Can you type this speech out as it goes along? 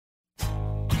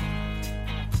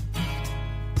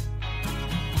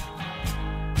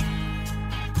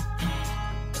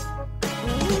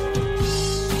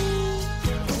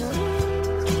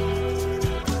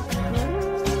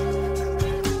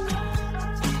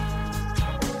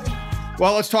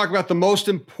Well, let's talk about the most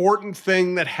important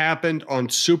thing that happened on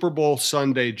Super Bowl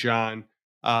Sunday, John.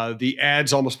 The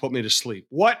ads almost put me to sleep.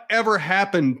 Whatever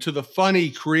happened to the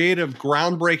funny, creative,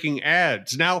 groundbreaking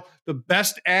ads? Now, the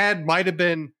best ad might have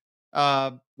been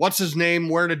what's his name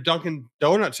wearing a Dunkin'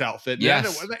 Donuts outfit. And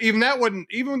Yes. even that wasn't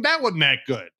that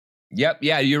good. Yep.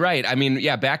 Yeah, you're right. I mean,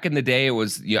 yeah, back in the day, it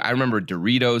was, I remember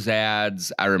Doritos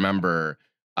ads. I remember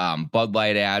Bud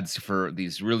Light ads for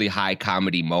these really high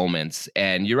comedy moments.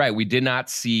 And you're right. We did not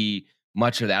see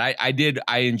much of that.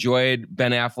 I enjoyed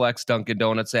Ben Affleck's Dunkin'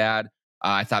 Donuts ad.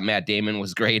 I thought Matt Damon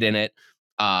was great in it.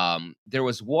 There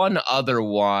was one other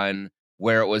one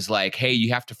where it was like, hey,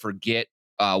 you have to forget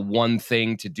one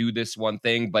thing to do this one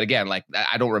thing. But again, like,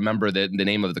 I don't remember the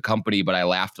name of the company, but I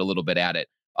laughed a little bit at it.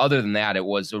 Other than that, it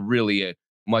was a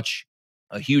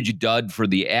huge dud for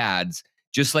the ads,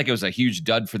 just like it was a huge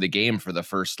dud for the game for the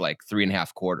first like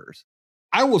 3.5 quarters.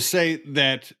 I will say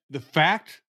that the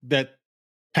fact that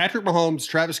Patrick Mahomes,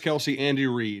 Travis Kelce, Andy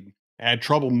Reid had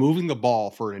trouble moving the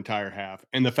ball for an entire half,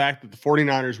 and the fact that the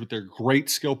 49ers, with their great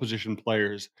skill position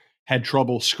players, had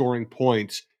trouble scoring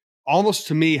points, almost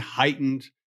to me heightened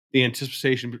the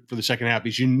anticipation for the second half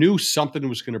because you knew something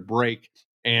was going to break,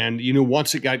 and you knew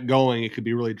once it got going, it could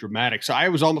be really dramatic. So I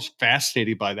was almost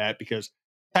fascinated by that because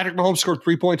Patrick Mahomes scored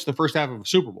 3 points in the first half of a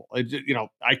Super Bowl.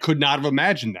 I could not have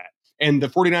imagined that. And the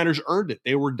 49ers earned it.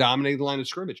 They were dominating the line of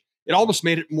scrimmage. It almost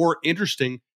made it more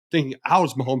interesting thinking, how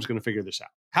is Mahomes going to figure this out?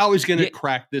 How is he going to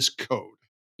crack this code?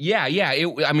 Yeah.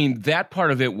 I mean, that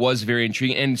part of it was very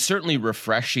intriguing and certainly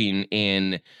refreshing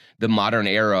in the modern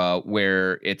era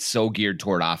where it's so geared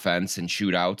toward offense and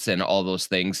shootouts and all those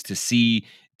things, to see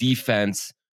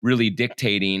defense really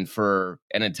dictating for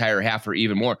an entire half or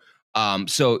even more.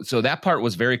 So that part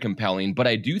was very compelling. But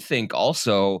I do think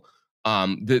also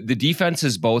the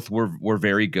defenses both were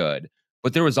very good,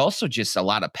 but there was also just a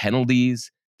lot of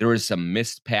penalties. There was some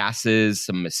missed passes,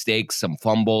 some mistakes, some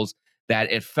fumbles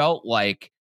that it felt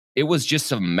like it was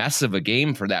just a mess of a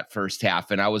game for that first half.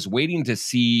 And I was waiting to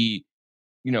see,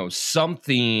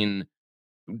 something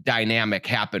dynamic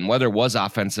happen, whether it was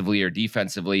offensively or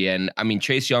defensively. And I mean,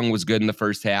 Chase Young was good in the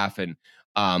first half, and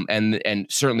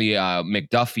certainly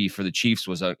McDuffie for the Chiefs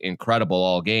was incredible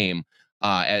all game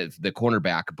as the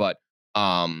cornerback.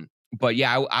 But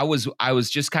yeah, I was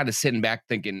just kind of sitting back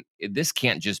thinking, this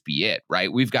can't just be it,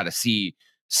 right? We've got to see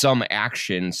some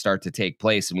action start to take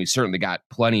place, and we certainly got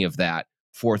plenty of that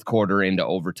fourth quarter into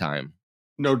overtime.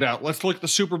 No doubt. Let's look at the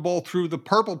Super Bowl through the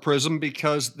purple prism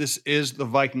because this is the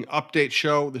Viking Update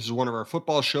Show. This is one of our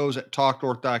football shows at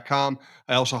talknorth.com.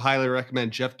 I also highly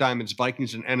recommend Jeff Diamond's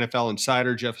Vikings and NFL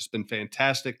Insider. Jeff has been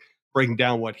fantastic breaking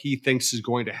down what he thinks is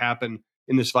going to happen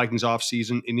in this Vikings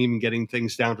offseason and even getting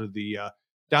things down to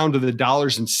the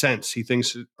dollars and cents he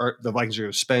thinks the Vikings are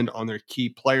going to spend on their key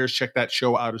players. Check that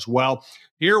show out as well.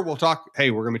 Here we're going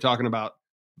to be talking about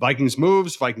Vikings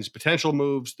moves, Vikings potential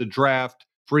moves, the draft,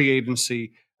 free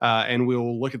agency, and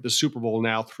we'll look at the Super Bowl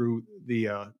now through the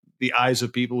eyes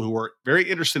of people who are very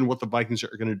interested in what the Vikings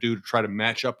are going to do to try to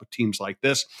match up with teams like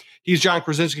this. He's John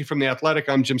Krasinski from The Athletic.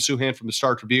 I'm Jim Suhan from the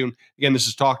Star Tribune. Again, this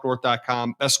is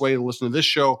TalkNorth.com. Best way to listen to this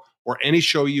show or any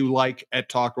show you like at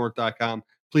TalkNorth.com.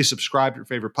 Please subscribe to your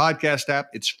favorite podcast app.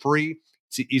 It's free.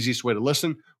 It's the easiest way to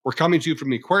listen. We're coming to you from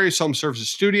the Aquarius Home Services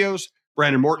Studios.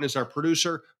 Brandon Morton is our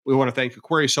producer. We want to thank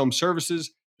Aquarius Home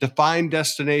Services, Define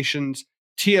Destinations,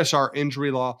 TSR Injury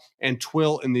Law, and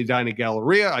Twill in the Edina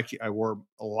Galleria. I wore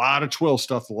a lot of Twill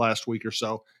stuff the last week or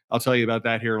so. I'll tell you about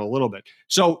that here in a little bit.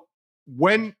 So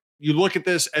when you look at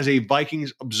this as a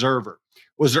Vikings observer,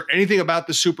 was there anything about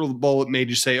the Super Bowl that made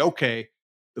you say, okay,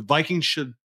 the Vikings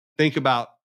should think about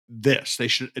this. They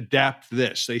should adapt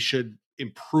this. They should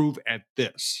improve at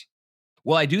this?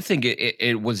 Well, I do think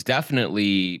it was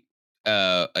definitely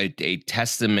a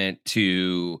testament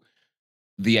to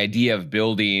the idea of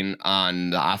building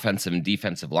on the offensive and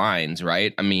defensive lines,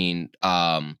 right? I mean,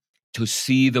 to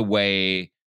see the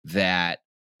way that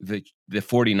the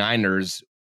 49ers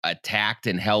attacked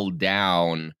and held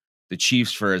down the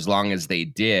Chiefs for as long as they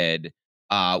did,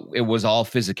 it was all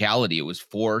physicality. It was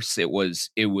force. It was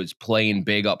playing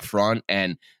big up front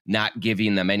and not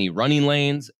giving them any running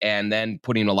lanes, and then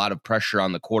putting a lot of pressure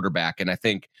on the quarterback. And I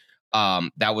think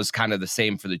that was kind of the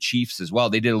same for the Chiefs as well.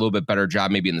 They did a little bit better job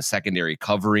maybe in the secondary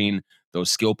covering those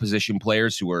skill position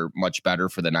players who were much better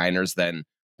for the Niners than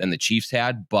the Chiefs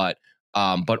had. But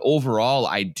overall,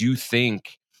 I do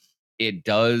think it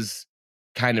does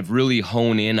kind of really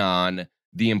hone in on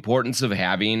the importance of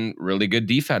having really good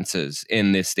defenses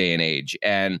in this day and age.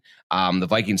 And the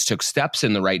Vikings took steps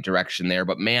in the right direction there,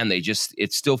 but man,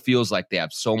 it still feels like they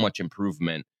have so much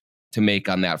improvement to make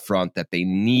on that front that they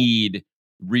need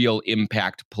real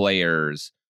impact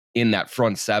players in that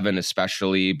front seven,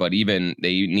 especially, but even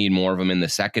they need more of them in the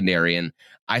secondary. And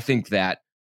I think that,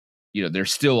 they're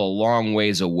still a long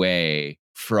ways away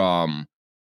from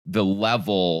the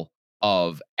level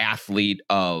of athlete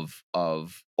of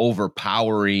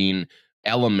overpowering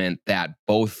element that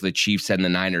both the Chiefs and the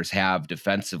Niners have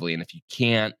defensively. And if you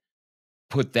can't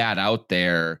put that out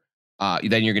there,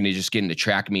 then you're going to just get into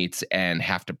track meets and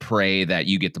have to pray that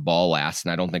you get the ball last.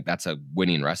 And I don't think that's a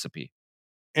winning recipe.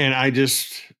 And I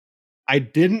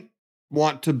didn't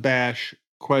want to bash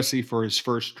Kwesi for his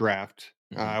first draft.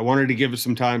 Mhm. I wanted to give it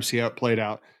some time, see how it played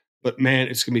out. But man,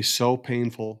 it's going to be so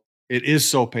painful. It is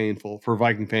so painful for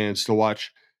Viking fans to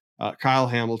watch Kyle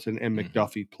Hamilton and Mhm.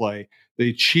 McDuffie play.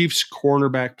 The Chiefs'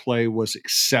 cornerback play was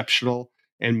exceptional,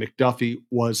 and McDuffie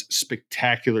was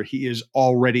spectacular. He is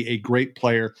already a great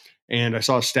player. And I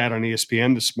saw a stat on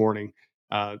ESPN this morning.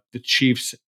 The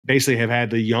Chiefs basically have had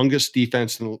the youngest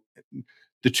defense in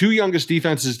the two youngest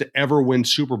defenses to ever win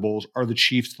Super Bowls are the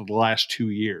Chiefs for the last 2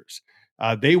 years.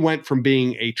 They went from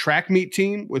being a track meet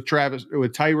team with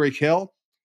Tyreek Hill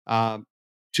uh,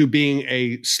 to being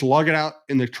a slug it out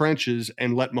in the trenches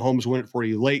and let Mahomes win it for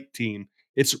you late team.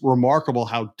 It's remarkable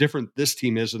how different this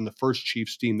team is than the first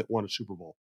Chiefs team that won a Super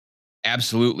Bowl.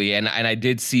 Absolutely. And I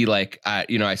did see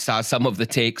I saw some of the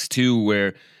takes too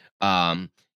where um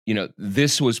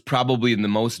this was probably the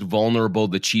most vulnerable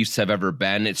the Chiefs have ever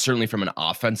been. It's certainly from an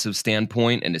offensive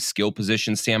standpoint and a skill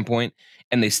position standpoint,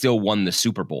 and they still won the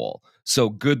Super Bowl. So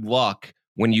good luck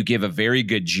when you give a very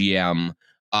good GM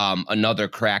another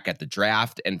crack at the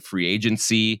draft and free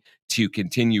agency to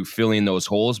continue filling those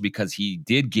holes, because he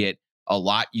did get a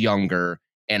lot younger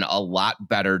and a lot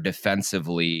better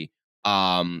defensively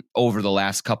over the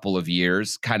last couple of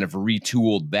years, kind of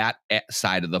retooled that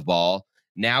side of the ball.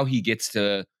 Now he gets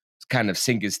to kind of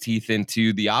sink his teeth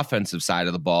into the offensive side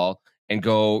of the ball and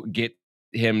go get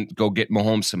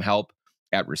Mahomes some help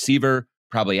at receiver,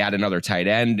 probably add another tight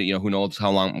end. Who knows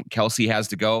how long Kelsey has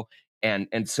to go. And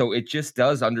so it just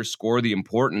does underscore the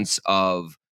importance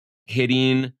of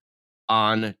hitting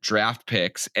on draft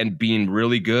picks and being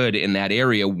really good in that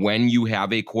area when you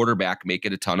have a quarterback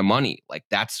making a ton of money. Like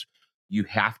you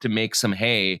have to make some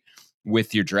hay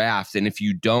with your draft. And if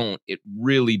you don't, it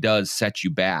really does set you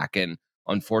back. And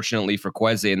unfortunately for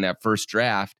Kwesi in that first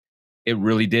draft, it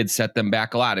really did set them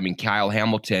back a lot. I mean, Kyle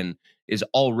Hamilton is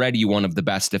already one of the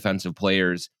best defensive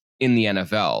players in the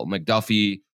NFL.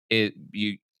 McDuffie,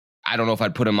 I don't know if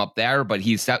I'd put him up there, but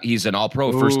he's an all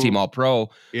pro, first team Ooh, all pro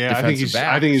yeah, defensive I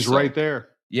back. think he's right So there.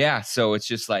 yeah, so it's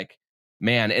just like,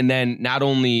 man, and then not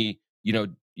only,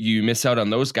 you miss out on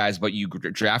those guys, but you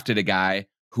drafted a guy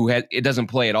who it doesn't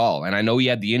play at all. And I know he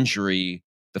had the injury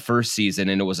the first season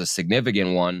and it was a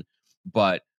significant one,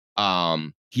 but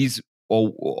he's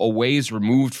a ways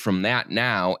removed from that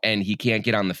now and he can't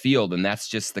get on the field, and that's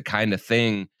just the kind of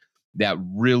thing that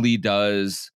really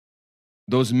does,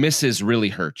 those misses really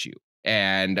hurt you.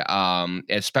 And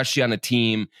especially on a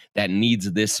team that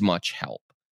needs this much help.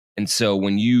 And so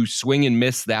when you swing and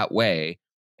miss that way,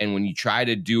 and when you try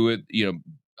to do it,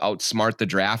 outsmart the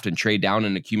draft and trade down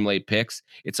and accumulate picks,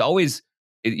 it's always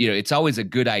a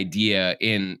good idea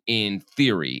in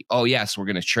theory. Oh yes, we're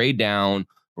going to trade down,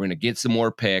 we're going to get some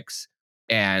more picks,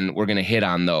 and we're going to hit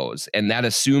on those. And that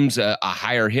assumes a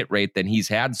higher hit rate than he's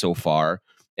had so far,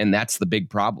 and that's the big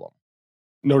problem.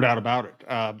 No doubt about it.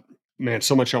 Man,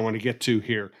 so much I want to get to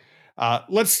here.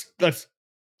 Let's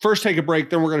first take a break.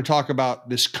 Then we're going to talk about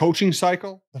this coaching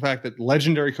cycle, the fact that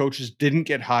legendary coaches didn't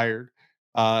get hired.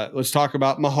 Let's talk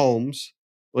about Mahomes.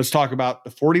 Let's talk about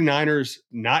the 49ers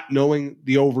not knowing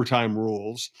the overtime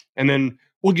rules. And then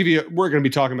we're going to be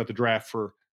talking about the draft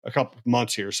for a couple of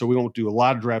months here. So we won't do a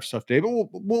lot of draft stuff today, but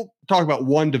we'll talk about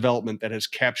one development that has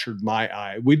captured my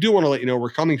eye. We do want to let you know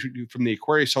we're coming to you from the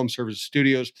Aquarius Home Services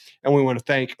Studios, and we want to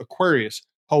thank Aquarius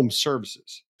Home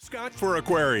Services. Scott for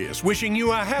Aquarius, wishing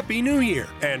you a happy new year.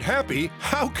 And happy,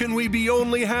 how can we be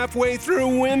only halfway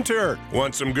through winter?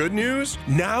 Want some good news?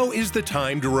 Now is the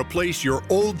time to replace your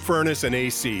old furnace and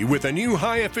AC with a new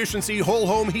high-efficiency whole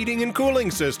home heating and cooling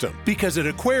system. Because at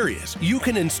Aquarius, you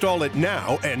can install it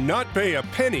now and not pay a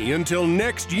penny until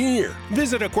next year.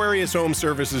 Visit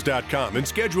AquariusHomeservices.com and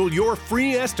schedule your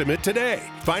free estimate today.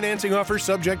 Financing offers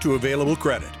subject to available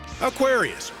credit.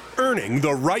 Aquarius, earning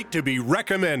the right to be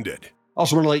recommended.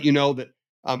 Also want to let you know that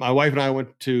my wife and I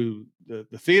went to the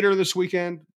theater this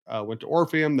weekend, went to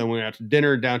Orpheum, then we went out to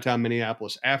dinner in downtown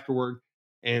Minneapolis afterward.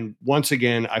 And once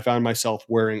again, I found myself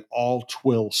wearing all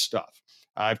twill stuff.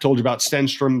 I've told you about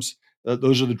Stenstrom's.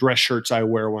 Those are the dress shirts I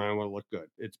wear when I want to look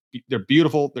good. They're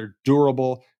beautiful. They're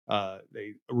durable.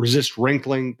 They resist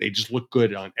wrinkling. They just look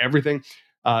good on everything.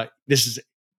 This is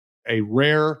a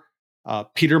rare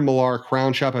Peter Millar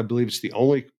crown shop. I believe it's the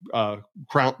only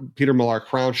Peter Millar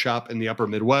crown shop in the upper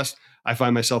Midwest. I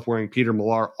find myself wearing Peter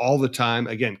Millar all the time.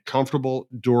 Again, comfortable,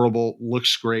 durable,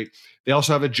 looks great. They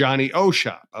also have a Johnny O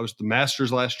shop. I was at the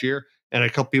Masters last year, and a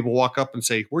couple people walk up and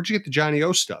say, "Where'd you get the Johnny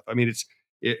O stuff?" I mean,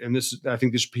 and this is, I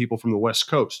think these are people from the West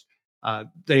Coast.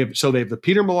 They have the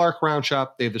Peter Millar crown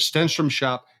shop, they have the Stenstrom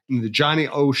shop, and the Johnny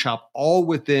O shop, all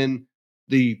within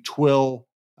the Twill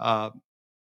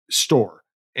store.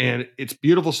 And it's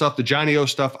beautiful stuff. The Johnny O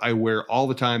stuff I wear all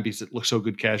the time because it looks so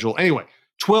good casual. Anyway,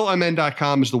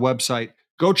 twillmn.com is the website.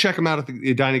 Go check them out at the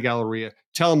Edina Galleria.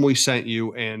 Tell them we sent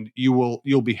you, and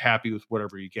you'll be happy with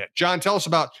whatever you get. John, tell us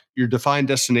about your Defined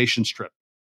Destinations trip.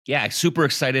 Yeah, super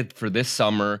excited for this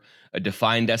summer, a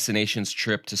Defined Destinations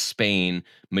trip to Spain,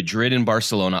 Madrid and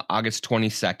Barcelona, August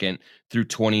 22nd through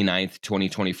 29th,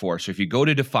 2024. So if you go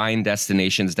to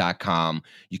definedestinations.com,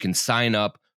 you can sign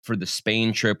up for the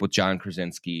Spain trip with John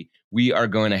Krasinski. We are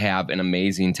going to have an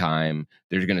amazing time.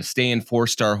 They're going to stay in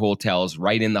 4-star hotels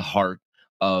right in the heart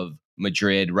of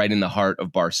Madrid, right in the heart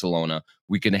of Barcelona.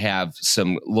 We can have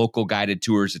some local guided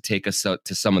tours to take us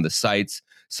to some of the sites,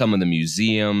 some of the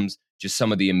museums, just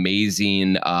some of the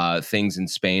amazing things in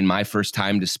Spain. My first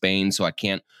time to Spain, so I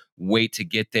can't wait to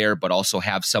get there, but also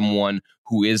have someone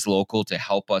who is local to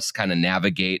help us kind of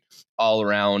navigate all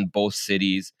around both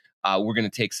cities. We're going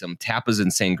to take some tapas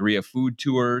and sangria food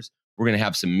tours. We're going to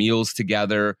have some meals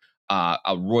together,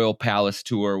 a Royal Palace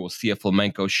tour. We'll see a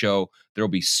flamenco show. There will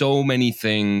be so many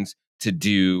things to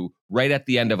do right at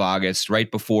the end of August,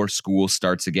 right before school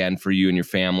starts again for you and your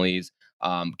families.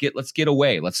 Let's get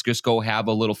away. Let's just go have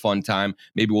a little fun time.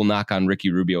 Maybe we'll knock on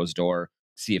Ricky Rubio's door,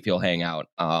 see if he'll hang out.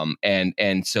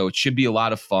 And so it should be a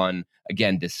lot of fun.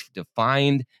 Again,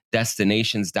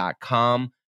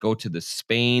 definedestinations.com. Go to the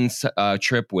Spain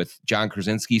trip with John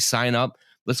Krasinski. Sign up.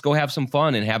 Let's go have some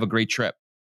fun and have a great trip.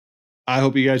 I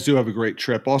hope you guys do have a great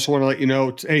trip. Also want to let you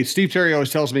know, hey, Steve Terry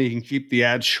always tells me you can keep the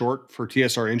ads short for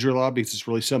TSR Injury Law because it's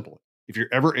really simple. If you're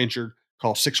ever injured,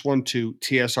 call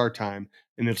 612-TSR-TIME,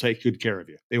 and they'll take good care of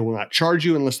you. They will not charge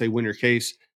you unless they win your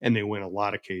case, and they win a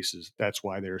lot of cases. That's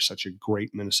why they're such a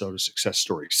great Minnesota success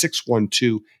story.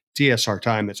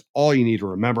 612-TSR-TIME. That's all you need to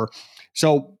remember.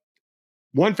 So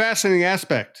one fascinating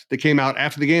aspect that came out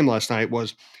after the game last night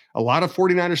was a lot of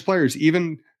 49ers players,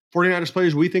 even 49ers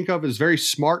players we think of as very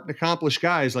smart and accomplished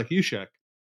guys like Juszczyk,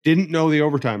 didn't know the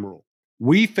overtime rule.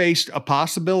 We faced a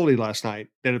possibility last night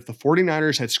that if the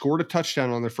 49ers had scored a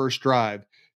touchdown on their first drive,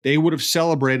 they would have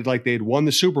celebrated like they had won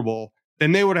the Super Bowl.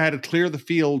 Then they would have had to clear the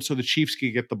field so the Chiefs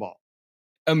could get the ball.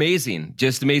 Amazing.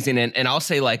 Just amazing. And I'll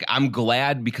say, like, I'm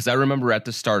glad because I remember at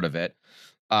the start of it,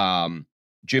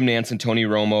 Jim Nantz and Tony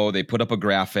Romo, they put up a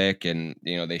graphic and,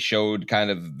 they showed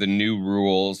kind of the new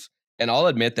rules. And I'll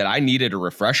admit that I needed a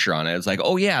refresher on it. It's like,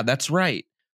 oh yeah, that's right.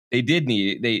 They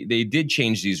did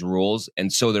change these rules.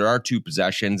 And so there are 2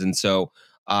 possessions. And so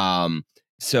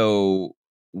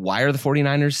why are the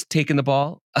 49ers taking the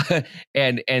ball? But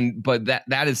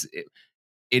that is,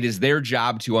 it is their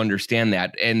job to understand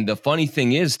that. And the funny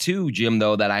thing is too, Jim,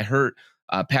 though, that I heard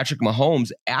Patrick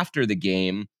Mahomes after the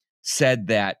game said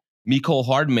that Mecole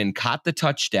Hardman caught the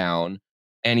touchdown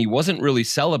and he wasn't really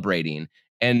celebrating.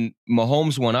 And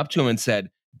Mahomes went up to him and said,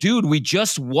 dude, we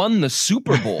just won the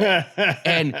Super Bowl.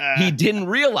 And he didn't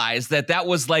realize that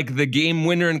was like the game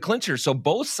winner and clincher. So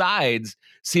both sides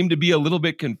seem to be a little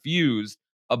bit confused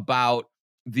about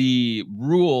the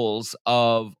rules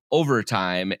of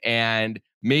overtime. And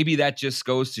maybe that just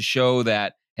goes to show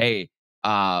that, hey,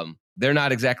 they're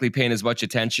not exactly paying as much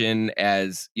attention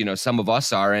as, some of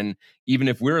us are. And even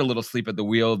if we're a little asleep at the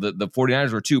wheel, the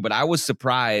 49ers were too. But I was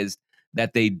surprised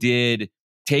that they did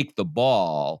take the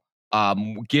ball,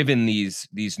 given these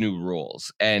new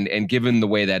rules and given the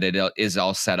way that it is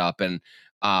all set up. And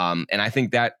I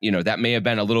think that, that may have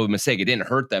been a little mistake. It didn't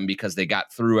hurt them because they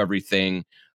got through everything.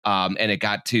 And it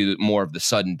got to more of the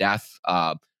sudden death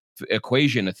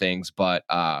equation of things. But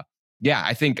yeah,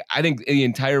 I think the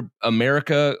entire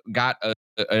America got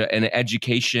an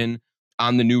education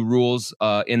on the new rules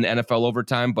in the NFL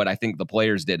overtime, but I think the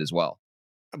players did as well.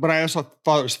 But I also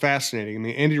thought it was fascinating. I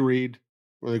mean, Andy Reid,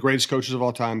 one of the greatest coaches of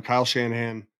all time, Kyle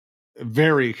Shanahan,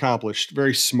 very accomplished,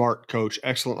 very smart coach,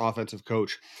 excellent offensive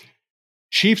coach.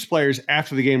 Chiefs players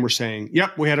after the game were saying,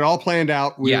 yep, we had it all planned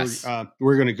out. We're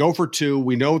going to go for 2.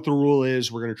 We know what the rule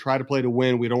is. We're going to try to play to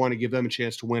win. We don't want to give them a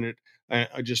chance to win it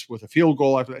just with a field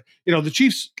goal after that. The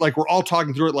Chiefs, like, we're all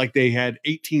talking through it like they had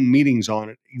 18 meetings on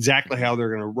it, exactly how they're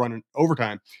going to run it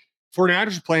overtime.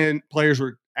 49ers players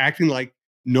were acting like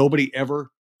nobody ever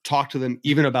talked to them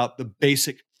even about the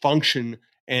basic function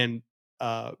and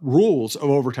rules of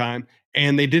overtime,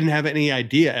 and they didn't have any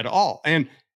idea at all. And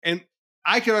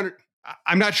I can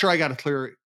I'm not sure I got a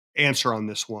clear answer on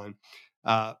this one.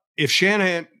 If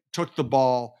Shanahan took the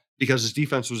ball because his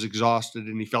defense was exhausted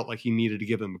and he felt like he needed to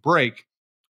give them a break,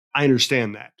 I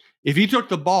understand that. If he took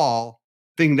the ball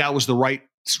thinking that was the right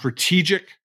strategic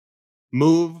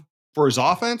move for his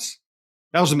offense,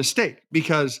 that was a mistake,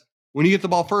 because when you get the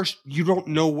ball first, you don't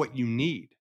know what you need.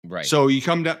 Right. So you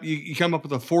come up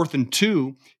with a 4th and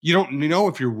 2. You don't know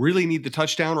if you really need the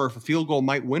touchdown or if a field goal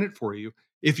might win it for you.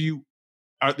 If you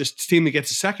are this team that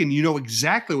gets a second, you know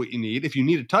exactly what you need. If you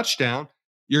need a touchdown,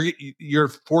 you're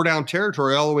 4 down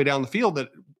territory all the way down the field. That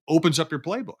opens up your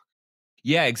playbook.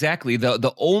 Yeah, exactly.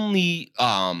 The only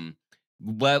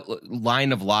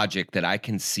line of logic that I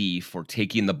can see for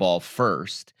taking the ball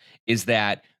first is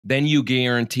that then you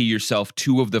guarantee yourself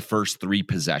 2 of the first 3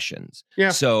 possessions. Yeah.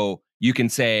 So you can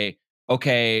say,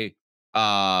 okay,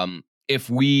 if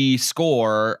we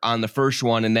score on the first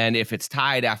one, and then if it's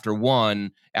tied after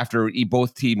one, after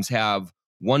both teams have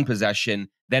 1 possession,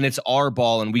 then it's our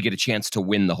ball and we get a chance to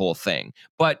win the whole thing.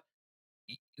 But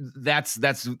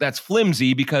that's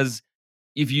flimsy, because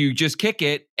if you just kick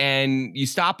it and you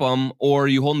stop them, or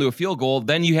you hold them to a field goal,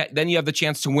 then you have the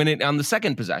chance to win it on the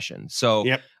second possession. So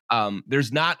Yep. I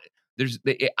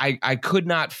could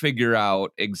not figure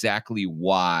out exactly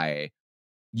why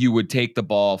you would take the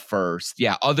ball first.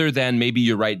 Yeah, other than maybe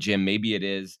you're right, Jim. Maybe it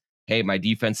is, hey, my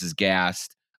defense is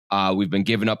gassed. We've been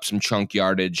giving up some chunk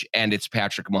yardage, and it's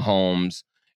Patrick Mahomes,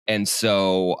 and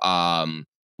so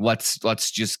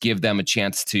let's just give them a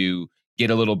chance to get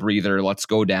a little breather. Let's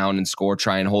go down and score,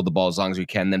 try and hold the ball as long as we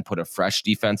can, then put a fresh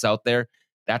defense out there.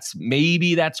 That's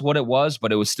what it was,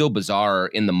 but it was still bizarre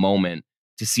in the moment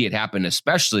to see it happen,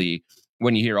 especially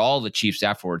when you hear all the Chiefs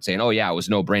afterwards saying, "Oh yeah, it was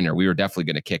no brainer. We were definitely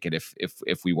going to kick it if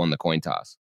we won the coin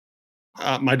toss."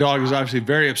 My dog is obviously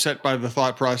very upset by the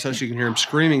thought process. You can hear him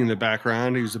screaming in the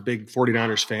background. He's a big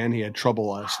 49ers fan. He had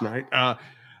trouble last night.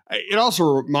 It also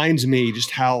reminds me just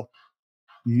how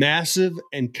massive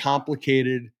and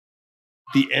complicated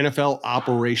the NFL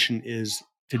operation is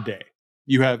today.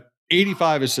 You have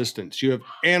 85 assistants, you have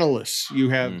analysts, you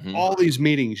have all these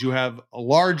meetings, you have a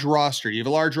large roster, you have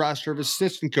a large roster of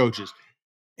assistant coaches.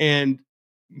 And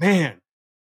man,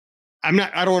 I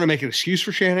don't want to make an excuse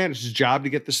for Shanahan. It's his job to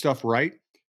get this stuff right.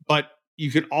 But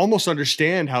you can almost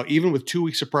understand how, even with 2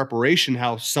 weeks of preparation,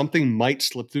 how something might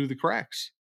slip through the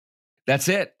cracks. That's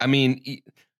it. I mean,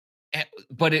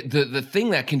 but the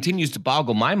thing that continues to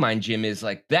boggle my mind, Jim, is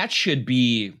like that should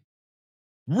be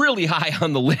really high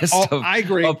on the list of I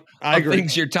agree. of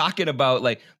things you're talking about.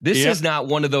 Like, this is not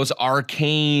one of those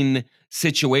arcane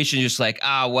situations, just like,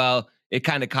 well, it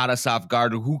kind of caught us off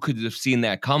guard. Who could have seen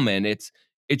that coming?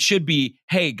 It should be,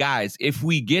 hey guys, if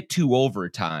we get to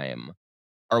overtime,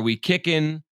 are we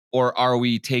kicking or are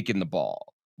we taking the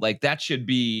ball? Like, that should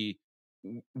be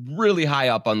really high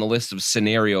up on the list of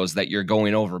scenarios that you're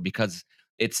going over, because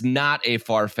it's not a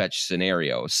far-fetched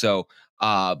scenario. So,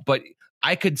 but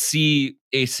I could see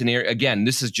a scenario, again,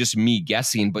 this is just me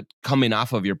guessing, but coming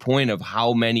off of your point of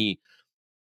how many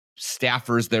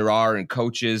staffers there are and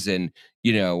coaches and,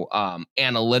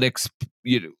 analytics,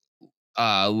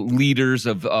 leaders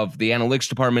of the analytics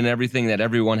department and everything that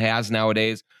everyone has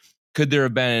nowadays, could there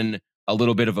have been a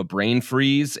little bit of a brain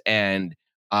freeze and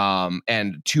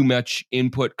too much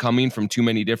input coming from too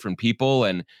many different people,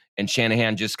 and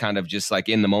Shanahan just kind of just like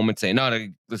in the moment saying, no,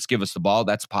 let's give us the ball?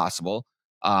 That's possible.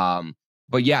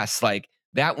 But yes, like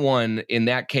that one in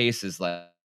that case is like,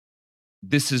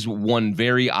 this is one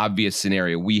very obvious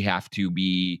scenario we have to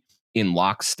be in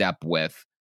lockstep with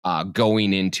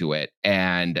going into it.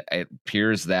 And it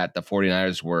appears that the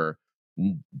 49ers were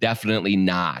definitely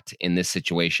not in this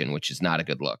situation, which is not a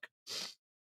good look.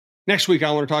 Next week,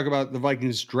 I want to talk about the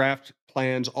Vikings draft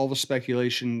plans, all the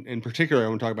speculation. In particular, I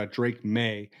want to talk about Drake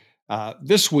May.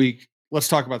 This week, let's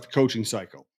talk about the coaching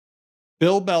cycle.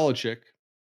 Bill Belichick,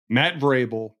 Matt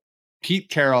Vrabel, Pete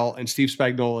Carroll, and Steve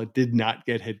Spagnuolo did not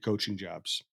get head coaching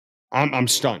jobs. I'm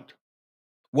stunned.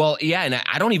 Well, yeah, and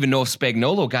I don't even know if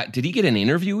Spagnuolo did he get an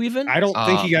interview even? I don't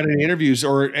think he got any interviews,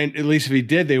 and at least if he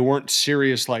did, they weren't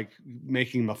serious, like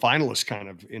making him a finalist kind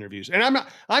of interviews. And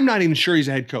I'm not even sure he's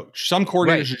a head coach. Some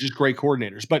coordinators are just great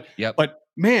coordinators, but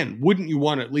man, wouldn't you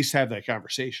want to at least have that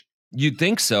conversation? You'd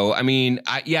think so. I mean,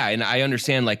 and I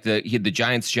understand like the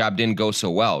Giants job didn't go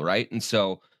so well, right? And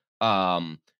so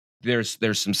there's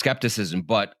some skepticism,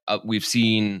 but we've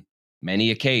seen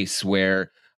many a case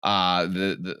where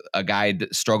a guy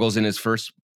struggles in his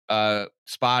first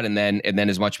spot and then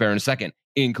is much better in a second,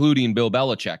 including Bill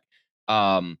Belichick.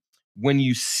 When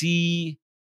you see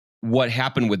what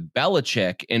happened with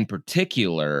Belichick in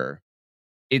particular,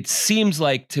 it seems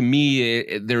like to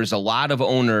me there's a lot of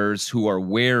owners who are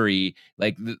wary.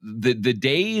 Like the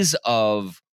days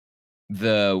of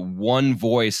the one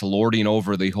voice lording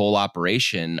over the whole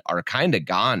operation are kind of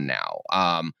gone now.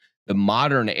 The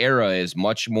modern era is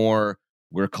much more,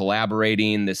 we're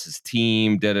collaborating, this is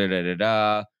team, da da da da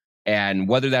da. And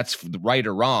whether that's right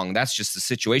or wrong, that's just the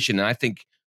situation. And I think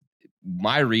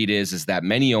my read is that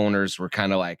many owners were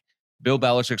kind of like, Bill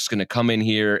Belichick's going to come in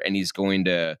here and he's going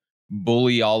to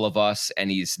bully all of us, and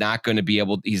he's not going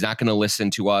to listen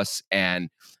to us, and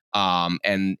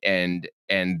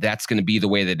that's going to be the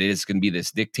way that it is going to be,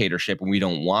 this dictatorship, and we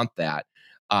don't want that.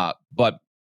 But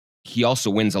he also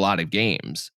wins a lot of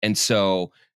games. And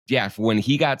so, yeah, when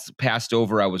he got passed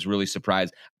over, I was really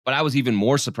surprised. But I was even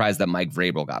more surprised that Mike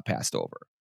Vrabel got passed over,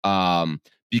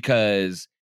 because,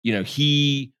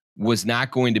 he was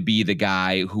not going to be the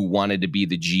guy who wanted to be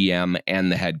the GM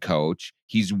and the head coach.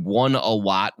 He's won a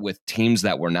lot with teams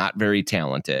that were not very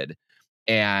talented.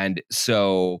 And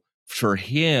so for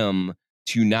him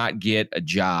to not get a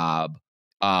job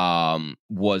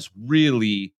was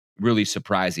really, really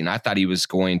surprising. I thought he was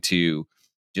going to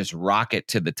just rocket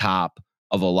to the top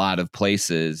of a lot of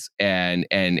places and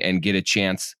get a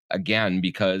chance again,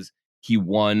 because he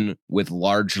won with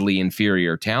largely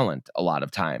inferior talent a lot of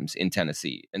times in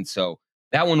Tennessee. And so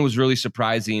that one was really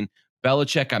surprising.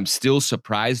 Belichick, I'm still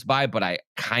surprised by, but I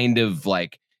kind of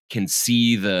like can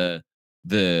see the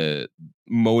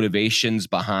motivations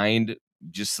behind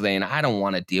just saying, I don't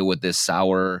want to deal with this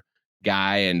sour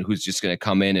guy and who's just going to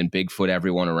come in and Bigfoot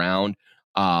everyone around.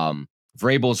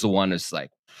 Vrabel's the one that's like,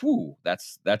 whew,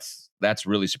 that's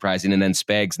really surprising. And then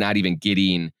Spags not even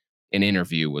getting an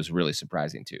interview was really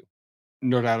surprising too.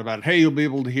 No doubt about it. Hey, you'll be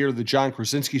able to hear the John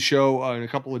Krasinski show in a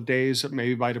couple of days,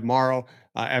 maybe by tomorrow,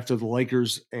 after the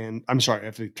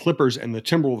after the Clippers and the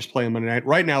Timberwolves play on Monday night.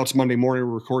 Right now, it's Monday morning.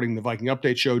 We're recording the Viking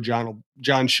Update show.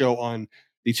 John's show on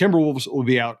the Timberwolves will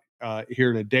be out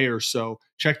here in a day or so.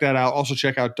 Check that out. Also,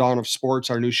 check out Dawn of Sports,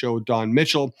 our new show with Dawn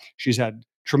Mitchell. She's had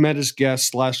tremendous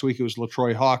guests. Last week, it was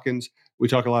LaTroy Hawkins. We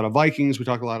talk a lot of Vikings. We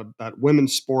talk a lot about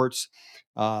women's sports.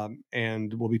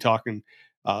 And we'll be talking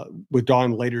with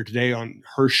Dawn later today on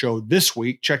her show this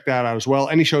week. Check that out as well.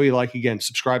 Any show you like, again,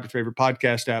 subscribe to your favorite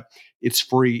podcast app. It's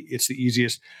free. It's the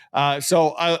easiest.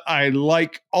 So I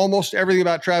like almost everything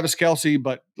about Travis Kelce,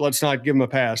 but let's not give him a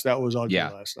pass. That was ugly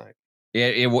last night.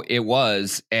 It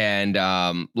was. And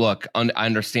look, I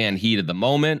understand heat of the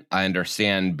moment. I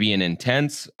understand being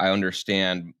intense. I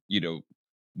understand,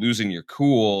 losing your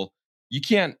cool. You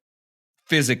can't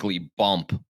physically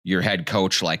bump your head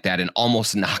coach like that and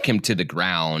almost knock him to the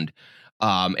ground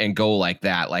and go like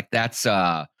that. Like that's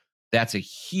a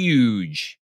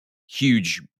huge,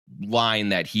 huge line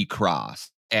that he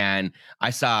crossed. And I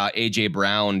saw AJ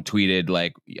Brown tweeted,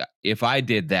 like, if I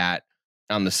did that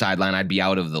on the sideline, I'd be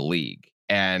out of the league.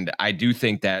 And I do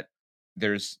think that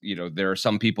there are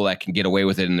some people that can get away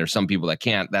with it and there's some people that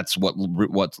can't. That's what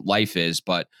life is.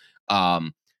 But I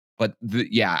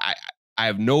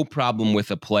have no problem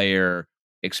with a player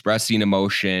expressing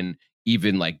emotion,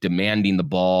 even like demanding the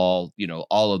ball,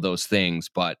 all of those things.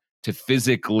 But to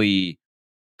physically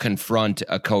confront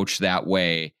a coach that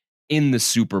way in the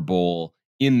Super Bowl,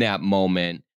 in that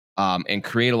moment, and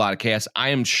create a lot of chaos, I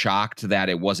am shocked that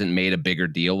it wasn't made a bigger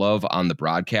deal of on the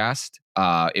broadcast.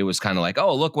 It was kind of like,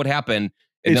 oh, look what happened.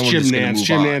 And it's Jim Nantz.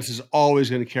 Jim Nantz is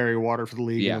always going to carry water for the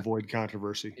league and avoid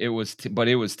controversy. It was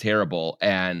terrible.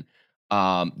 And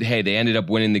hey, they ended up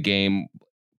winning the game.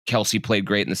 Kelce played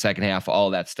great in the second half, all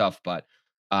that stuff. But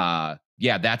I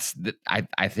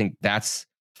think that's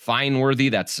fine worthy.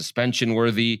 That's suspension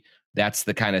worthy. That's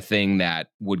the kind of thing that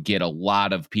would get a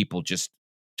lot of people just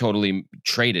totally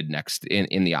traded next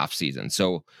in the offseason.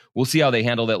 So we'll see how they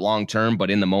handled it long term.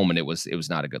 But in the moment, it was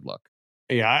not a good look.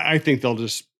 Yeah, I think they'll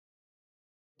just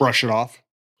brush it off.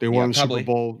 They won the probably. Super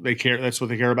Bowl. They care. That's what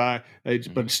they care about.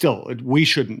 But still, we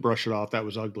shouldn't brush it off. That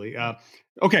was ugly.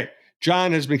 Okay.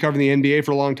 John has been covering the NBA for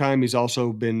a long time. He's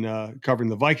also been covering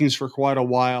the Vikings for quite a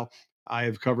while. I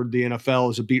have covered the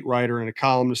NFL as a beat writer and a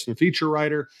columnist and a feature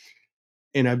writer,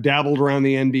 and I've dabbled around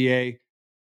the NBA.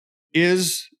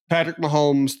 Is Patrick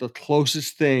Mahomes the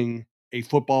closest thing a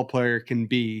football player can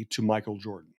be to Michael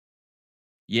Jordan?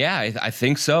 Yeah, I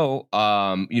think so.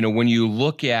 When you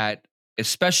look at,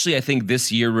 especially, I think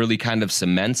this year really kind of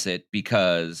cements it,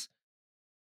 because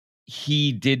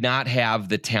he did not have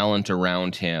the talent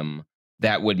around him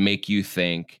that would make you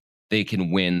think they can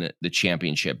win the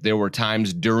championship. There were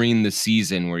times during the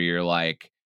season where you're like,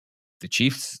 the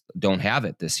Chiefs don't have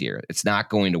it this year. It's not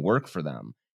going to work for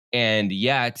them. And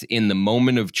yet, in the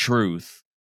moment of truth,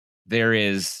 there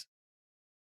is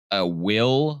a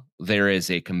will, there is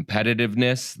a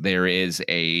competitiveness, there is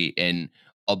an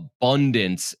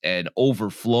abundance and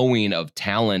overflowing of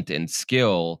talent and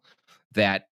skill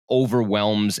that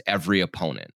overwhelms every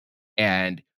opponent.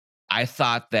 And I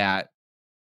thought that,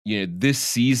 this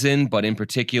season, but in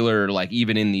particular, like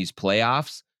even in these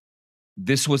playoffs,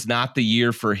 this was not the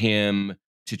year for him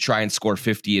to try and score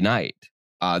 50 a night.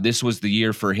 This was the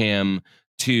year for him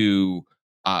to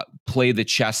play the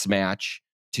chess match,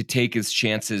 to take his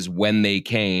chances when they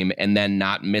came and then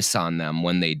not miss on them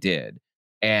when they did.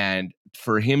 And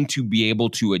for him to be able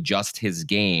to adjust his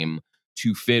game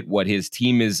to fit what his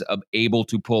team is able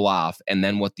to pull off and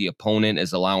then what the opponent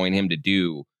is allowing him to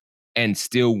do and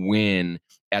still win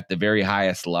at the very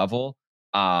highest level.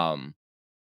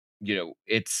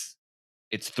 It's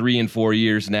 3 and 4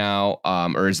 years now,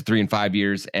 or is it 3 and 5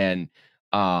 years? And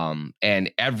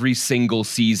every single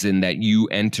season that you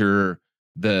enter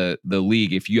the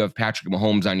league, if you have Patrick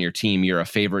Mahomes on your team, you're a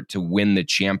favorite to win the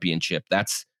championship.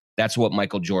 That's what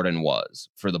Michael Jordan was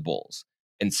for the Bulls.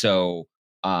 And so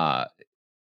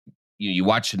you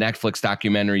watch the Netflix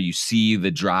documentary, you see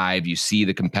the drive, you see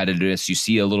the competitiveness, you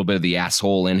see a little bit of the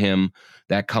asshole in him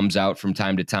that comes out from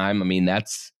time to time. I mean,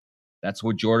 that's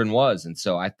what Jordan was. And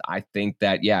so I think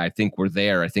that, I think we're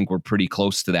there. I think we're pretty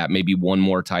close to that. Maybe one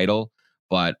more title,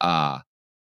 but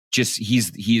just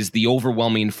he's the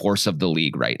overwhelming force of the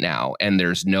league right now. And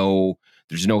there's no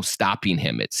stopping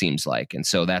him, it seems like. And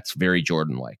so that's very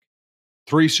Jordan-like.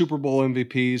 3 Super Bowl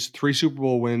MVPs, 3 Super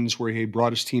Bowl wins where he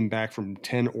brought his team back from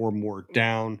 10 or more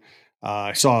down.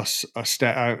 I saw a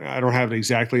stat. I don't have it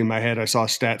exactly in my head. I saw a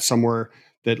stat somewhere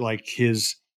that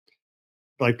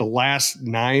the last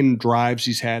 9 drives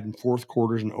he's had in fourth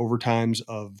quarters and overtimes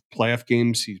of playoff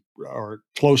games, or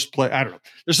close play. I don't know.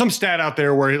 There's some stat out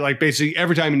there where basically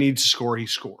every time he needs to score, he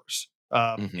scores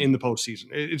in the postseason.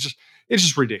 It's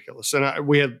just ridiculous. And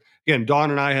we had, again,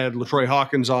 Dawn and I had LaTroy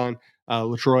Hawkins on.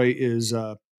 LaTroy is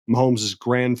Mahomes'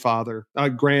 godfather.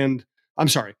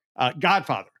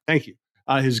 Thank you.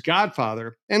 His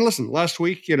godfather. And listen, last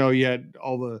week, you had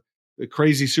all the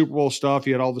crazy Super Bowl stuff.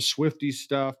 You had all the Swiftie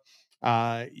stuff.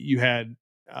 You had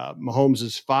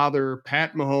Mahomes' father,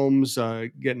 Pat Mahomes,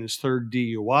 getting his 3rd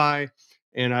DUI.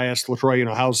 And I asked LaTroy,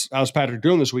 how's Patrick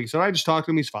doing this week? He said, I just talked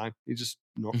to him. He's fine. He's just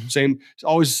same. It's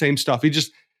always the same stuff. He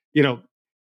just,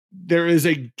 there is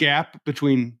a gap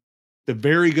between the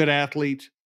very good athlete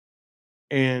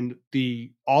and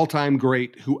the all-time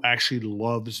great who actually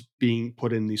loves being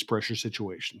put in these pressure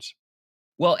situations.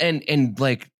 Well, and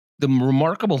like the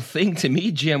remarkable thing to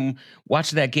me, Jim,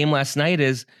 watching that game last night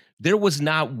is there was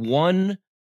not one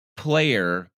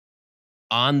player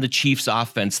on the Chiefs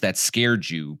offense that scared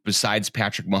you besides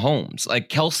Patrick Mahomes. Like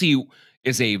Kelsey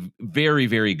is a very,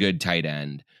 very good tight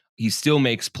end. He still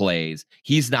makes plays.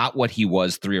 He's not what he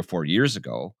was 3 or 4 years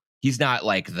ago. He's not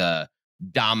like the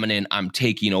dominant, I'm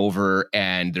taking over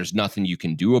and there's nothing you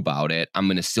can do about it, I'm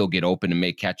going to still get open and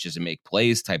make catches and make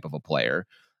plays type of a player.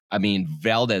 I mean,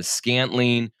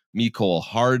 Valdez-Scantling, Mecole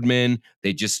Hardman,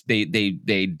 they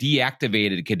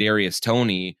deactivated Kadarius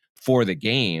Toney for the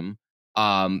game.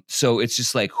 So it's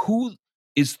just like, who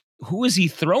is he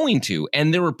throwing to?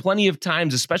 And there were plenty of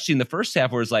times, especially in the first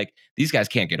half, where it's like, these guys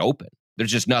can't get open.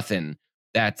 There's just nothing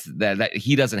that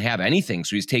he doesn't have anything.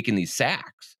 So he's taking these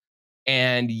sacks.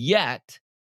 And yet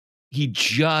he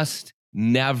just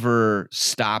never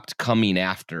stopped coming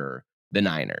after the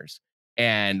Niners.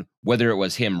 And whether it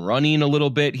was him running a little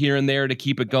bit here and there to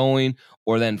keep it going,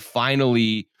 or then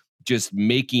finally just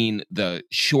making the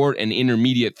short and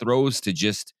intermediate throws to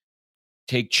just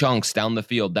take chunks down the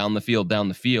field.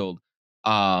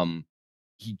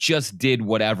 He just did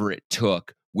whatever it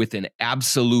took with an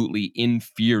absolutely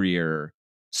inferior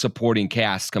supporting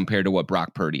cast compared to what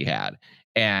Brock Purdy had.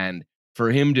 And for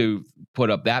him to put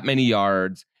up that many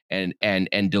yards and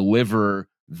deliver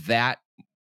that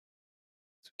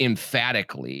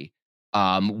emphatically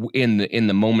in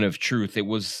the moment of truth, it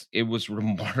was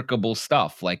remarkable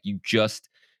stuff. Like,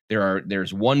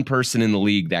 there's one person in the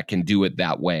league that can do it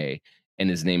that way, and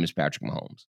his name is Patrick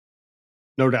Mahomes.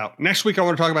 No doubt. Next week, I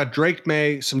want to talk about Drake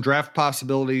May, some draft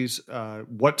possibilities,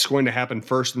 what's going to happen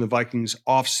first in the Vikings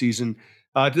offseason.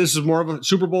 This is more of a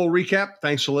Super Bowl recap.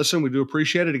 Thanks for listening. We do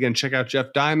appreciate it. Again, check out Jeff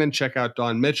Diamond, check out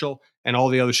Don Mitchell, and all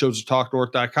the other shows at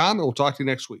TalkNorth.com, and we'll talk to you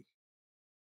next week.